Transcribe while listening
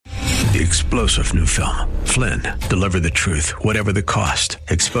the explosive new film, Flynn, Deliver the Truth, Whatever the Cost,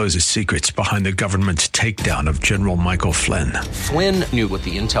 exposes secrets behind the government's takedown of General Michael Flynn. Flynn knew what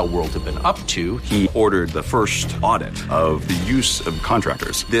the intel world had been up to. He ordered the first audit of the use of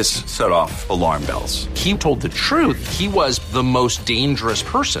contractors. This set off alarm bells. He told the truth. He was the most dangerous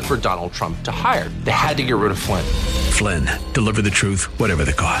person for Donald Trump to hire. They had to get rid of Flynn. Flynn, Deliver the Truth, Whatever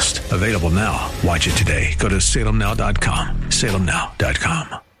the Cost. Available now. Watch it today. Go to salemnow.com.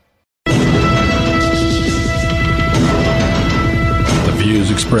 salemnow.com. The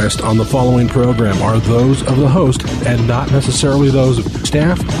views expressed on the following program are those of the host and not necessarily those of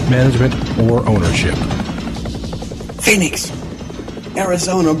staff, management, or ownership. Phoenix,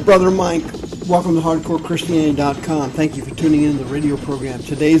 Arizona, Brother Mike. Welcome to HardcoreChristianity.com. Thank you for tuning in to the radio program.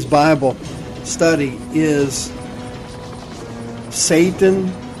 Today's Bible study is Satan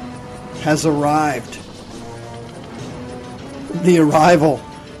has arrived. The arrival.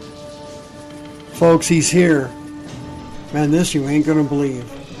 Folks, he's here. Man, this you ain't going to believe.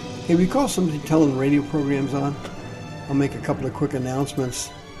 Hey, we call somebody telling radio programs on. I'll make a couple of quick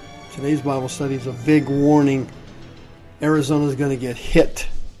announcements. Today's Bible study is a big warning. Arizona's going to get hit,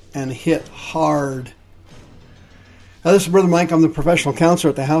 and hit hard. Now, this is Brother Mike. I'm the professional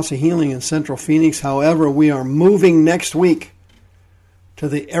counselor at the House of Healing in Central Phoenix. However, we are moving next week to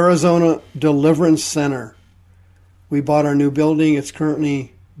the Arizona Deliverance Center. We bought our new building. It's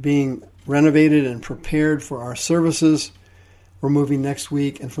currently being renovated and prepared for our services. We're moving next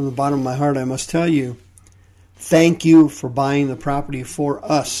week, and from the bottom of my heart, I must tell you, thank you for buying the property for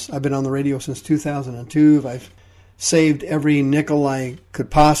us. I've been on the radio since 2002. I've saved every nickel I could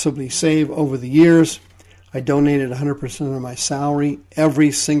possibly save over the years. I donated 100% of my salary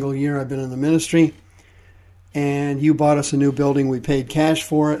every single year I've been in the ministry. And you bought us a new building. We paid cash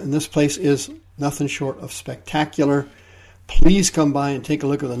for it, and this place is nothing short of spectacular. Please come by and take a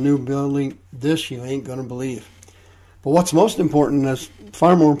look at the new building. This you ain't going to believe. But what's most important, that's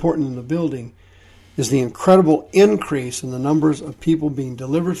far more important than the building, is the incredible increase in the numbers of people being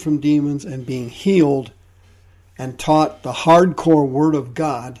delivered from demons and being healed and taught the hardcore Word of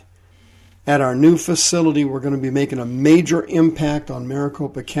God. At our new facility, we're going to be making a major impact on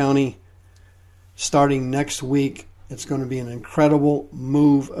Maricopa County starting next week. It's going to be an incredible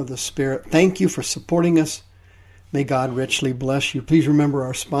move of the Spirit. Thank you for supporting us. May God richly bless you. Please remember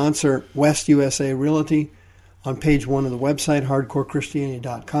our sponsor, West USA Realty, on page 1 of the website,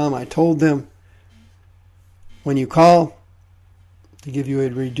 HardcoreChristianity.com. I told them when you call to give you a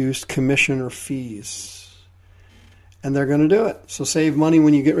reduced commission or fees. And they're going to do it. So save money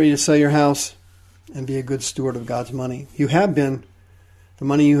when you get ready to sell your house and be a good steward of God's money. You have been. The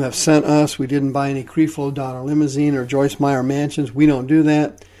money you have sent us, we didn't buy any Creflo Dollar Limousine or Joyce Meyer mansions. We don't do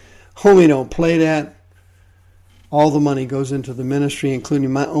that. We don't play that. All the money goes into the ministry,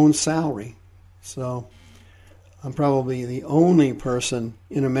 including my own salary. So I'm probably the only person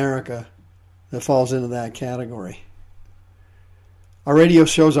in America that falls into that category. Our radio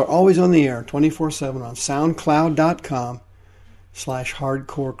shows are always on the air, 24/7 on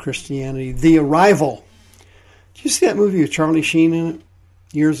SoundCloud.com/Hardcore Christianity. The Arrival. Did you see that movie with Charlie Sheen in it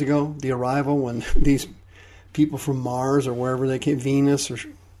years ago? The Arrival, when these people from Mars or wherever they came, Venus, or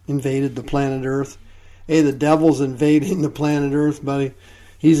invaded the planet Earth. Hey, the devil's invading the planet Earth, buddy.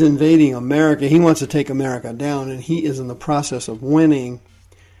 He's invading America. He wants to take America down, and he is in the process of winning.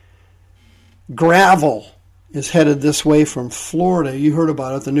 Gravel is headed this way from Florida. You heard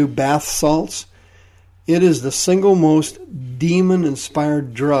about it, the new bath salts. It is the single most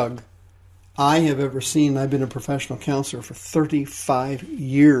demon-inspired drug I have ever seen. I've been a professional counselor for 35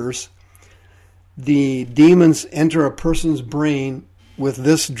 years. The demons enter a person's brain with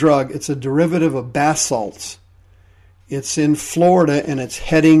this drug. It's a derivative of bath salts. It's in Florida, and it's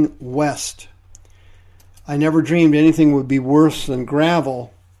heading west. I never dreamed anything would be worse than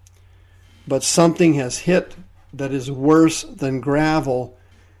gravel, but something has hit that is worse than gravel.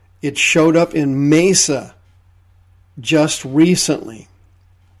 It showed up in Mesa just recently.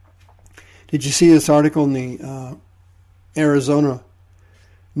 Did you see this article in the Arizona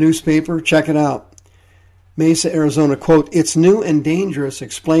newspaper? Check it out. Mesa, Arizona, quote, "It's new and dangerous,"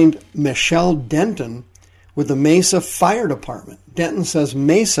 explained Michelle Denton with the Mesa Fire Department. Denton says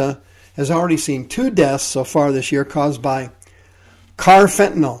Mesa has already seen 2 deaths so far this year caused by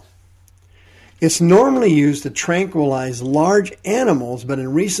carfentanil. It's normally used to tranquilize large animals, but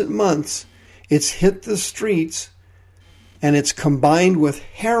in recent months, it's hit the streets and it's combined with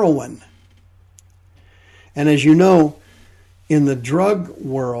heroin. And as you know, in the drug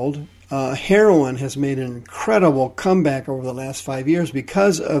world, heroin has made an incredible comeback over the last 5 years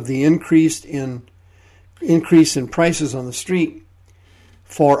because of the increase in prices on the street.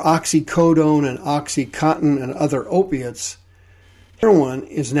 for oxycodone and Oxycontin and other opiates, heroin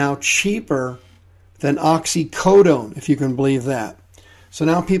is now cheaper than oxycodone, if you can believe that. So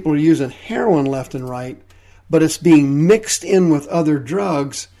now people are using heroin left and right, but it's being mixed in with other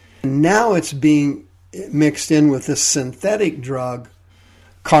drugs. And now it's being mixed in with this synthetic drug,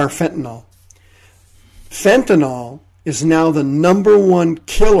 carfentanil. Fentanyl is now the number one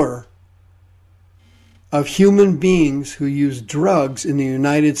killer of human beings who use drugs in the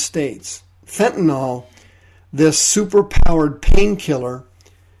United States. Fentanyl, this superpowered painkiller,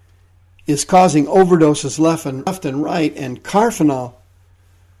 is causing overdoses left and right, and carfentanil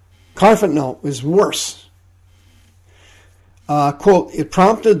is worse. Quote, it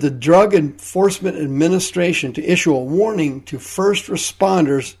prompted the Drug Enforcement Administration to issue a warning to first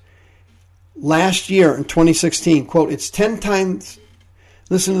responders last year in 2016. Quote, it's 10 times,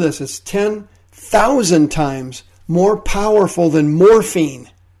 listen to this, it's 10,000 times more powerful than morphine.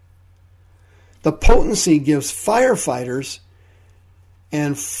 The potency gives firefighters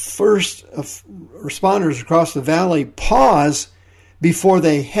and first responders across the valley pause before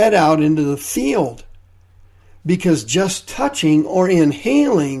they head out into the field, because just touching or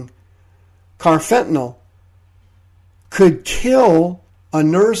inhaling carfentanil could kill a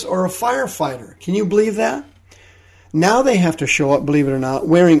nurse or a firefighter. Can you believe that? Now they have to show up, believe it or not,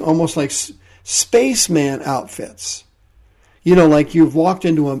 wearing almost like spaceman outfits. You know, like you've walked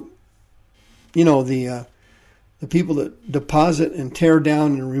into the people that deposit and tear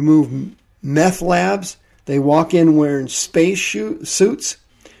down and remove meth labs, they walk in wearing space suits.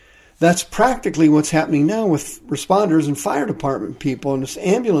 That's practically what's happening now with responders and fire department people and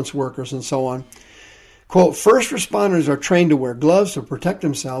ambulance workers and so on. Quote, first responders are trained to wear gloves to protect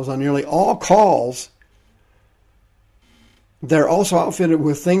themselves on nearly all calls. They're also outfitted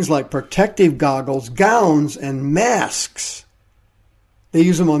with things like protective goggles, gowns, and masks. They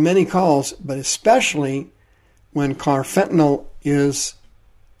use them on many calls, but especially when carfentanil is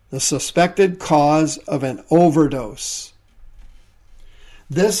the suspected cause of an overdose.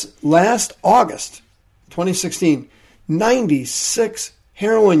 This last August, 2016, 96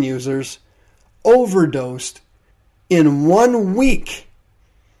 heroin users overdosed in 1 week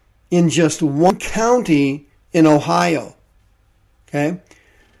in just one county in Ohio. Okay?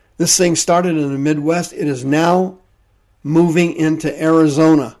 This thing started in the Midwest. It is now moving into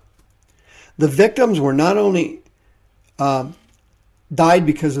Arizona. The victims were not only died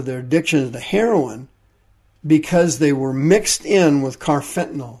because of their addiction to heroin, because they were mixed in with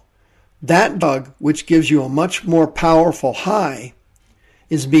carfentanil. That drug, which gives you a much more powerful high,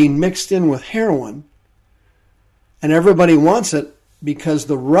 is being mixed in with heroin. And everybody wants it because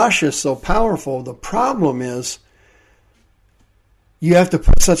the rush is so powerful. The problem is you have to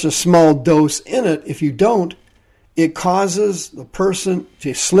put such a small dose in it. If you don't, it causes the person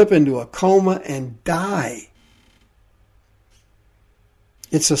to slip into a coma and die.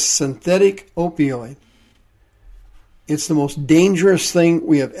 It's a synthetic opioid. It's the most dangerous thing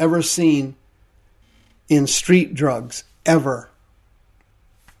we have ever seen in street drugs, ever.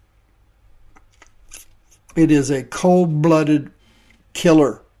 It is a cold-blooded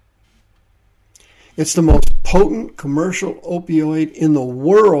killer. It's the most potent commercial opioid in the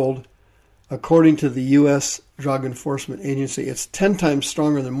world, according to the U.S. Drug Enforcement Agency. It's 10 times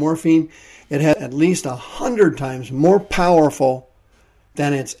stronger than morphine. It has at least 100 times more powerful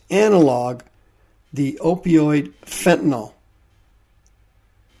than its analog, the opioid fentanyl.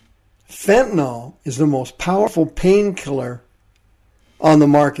 Fentanyl is the most powerful painkiller on the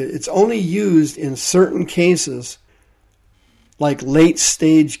market. It's only used in certain cases like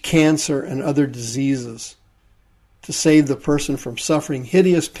late-stage cancer and other diseases to save the person from suffering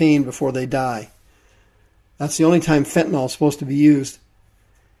hideous pain before they die. That's the only time fentanyl is supposed to be used.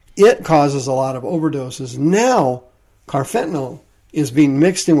 It causes a lot of overdoses. Now, carfentanil is being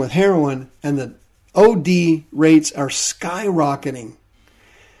mixed in with heroin, and the OD rates are skyrocketing.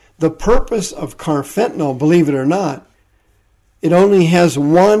 The purpose of carfentanil, believe it or not, it only has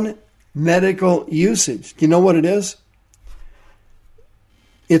one medical usage. Do you know what it is?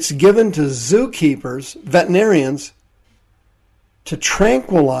 It's given to zookeepers, veterinarians, to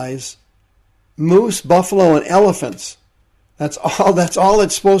tranquilize moose, buffalo, and elephants. That's all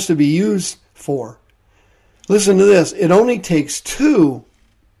it's supposed to be used for. Listen to this. It only takes 2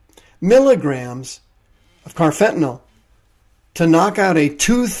 milligrams of carfentanil to knock out a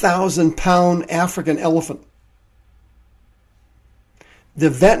 2,000-pound African elephant. The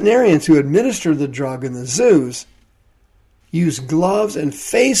veterinarians who administer the drug in the zoos use gloves and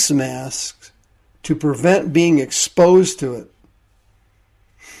face masks to prevent being exposed to it,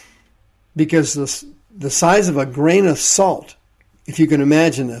 because the size of a grain of salt if you can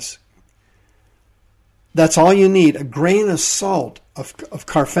imagine this. That's all you need. A grain of salt of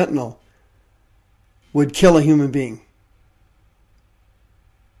carfentanil would kill a human being.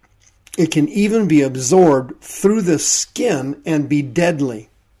 It can even be absorbed through the skin and be deadly.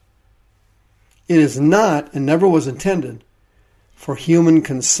 It is not, and never was intended, for human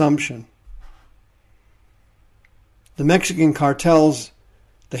consumption. The Mexican cartels,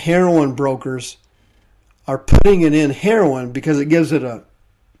 the heroin brokers, are putting it in heroin because it gives it a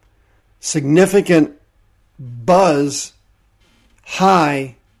significant buzz,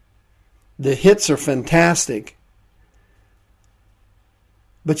 high. The hits are fantastic.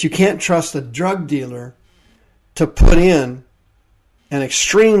 But you can't trust a drug dealer to put in an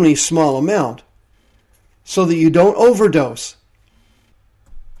extremely small amount so that you don't overdose.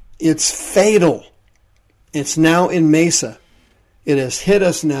 It's fatal. It's now in Mesa. It has hit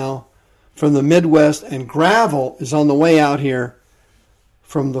us now from the Midwest, and gravel is on the way out here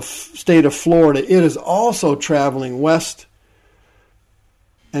from the state of Florida. It is also traveling west,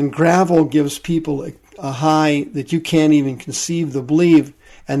 and gravel gives people a high that you can't even conceive to believe,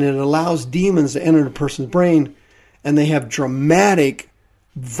 and it allows demons to enter a person's brain, and they have dramatic,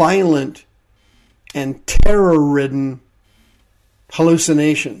 violent, and terror-ridden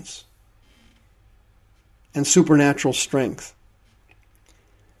hallucinations and supernatural strength.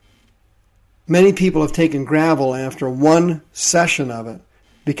 Many people have taken gravel after one session of it,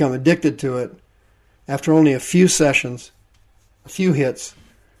 become addicted to it. After only a few sessions, a few hits,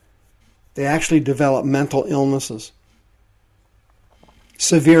 they actually develop mental illnesses,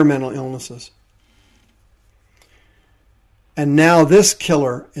 severe mental illnesses. And now this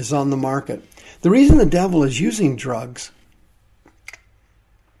killer is on the market. The reason the devil is using drugs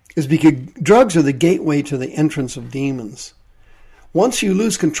is because drugs are the gateway to the entrance of demons. Once you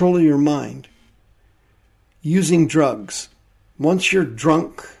lose control of your mind, using drugs, once you're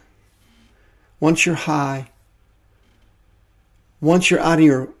drunk, once you're high, once you're out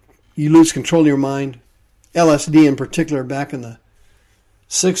of you lose control of your mind. LSD in particular back in the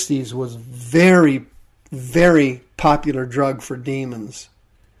 60s was very, very popular drug for demons.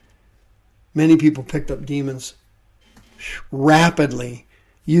 Many people picked up demons rapidly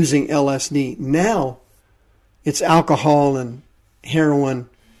using LSD. Now it's alcohol and heroin,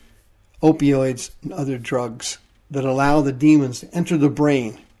 opioids, and other drugs that allow the demons to enter the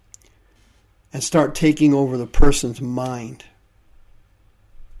brain and start taking over the person's mind.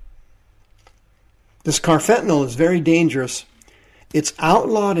 This carfentanil is very dangerous. It's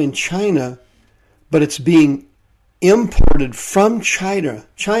outlawed in China, but it's being imported from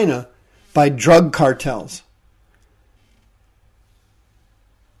China by drug cartels.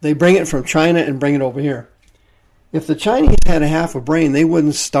 They bring it from China and bring it over here. If the Chinese had a half a brain, they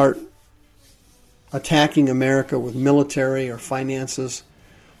wouldn't start attacking America with military or finances.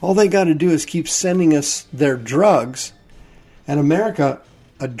 All they got to do is keep sending us their drugs, and America,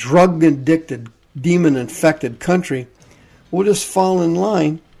 a drug-addicted, demon-infected country, will just fall in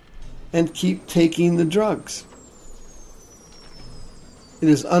line and keep taking the drugs. It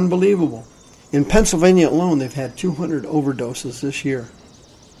is unbelievable. In Pennsylvania alone, they've had 200 overdoses this year.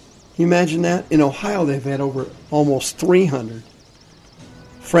 Can you imagine that? In Ohio, they've had over almost 300.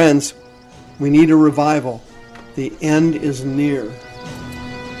 Friends, we need a revival. The end is near.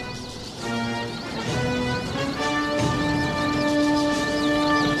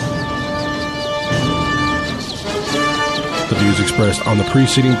 The views expressed on the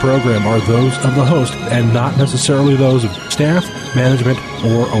preceding program are those of the host and not necessarily those of staff, management,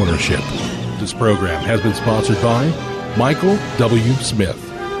 or ownership. This program has been sponsored by Michael W. Smith.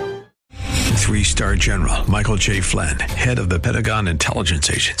 3-star General Michael J. Flynn, head of the Pentagon Intelligence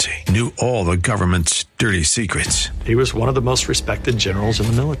Agency, knew all the government's dirty secrets. He was one of the most respected generals in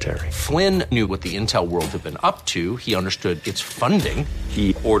the military. Flynn knew what the intel world had been up to. He understood its funding.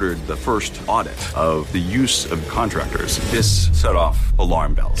 He ordered the first audit of the use of contractors. This set off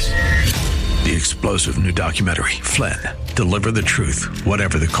alarm bells. The explosive new documentary, Flynn, Deliver the Truth,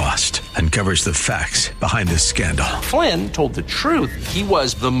 Whatever the Cost, uncovers the facts behind this scandal. Flynn told the truth. He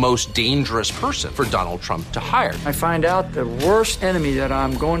was the most dangerous person for Donald Trump to hire. I find out the worst enemy that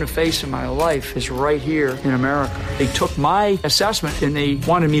I'm going to face in my life is right here in America. They took my assessment and they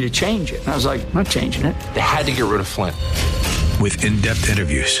wanted me to change it. And I was like, I'm not changing it. They had to get rid of Flynn. With in-depth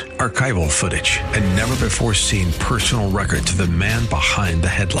interviews, archival footage, and never-before-seen personal records of the man behind the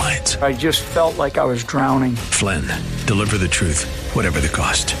headlines. I just felt like I was drowning. Flynn, Deliver the Truth, Whatever the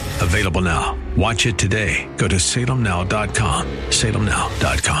Cost. Available now. Watch it today. Go to salemnow.com.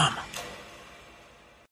 salemnow.com.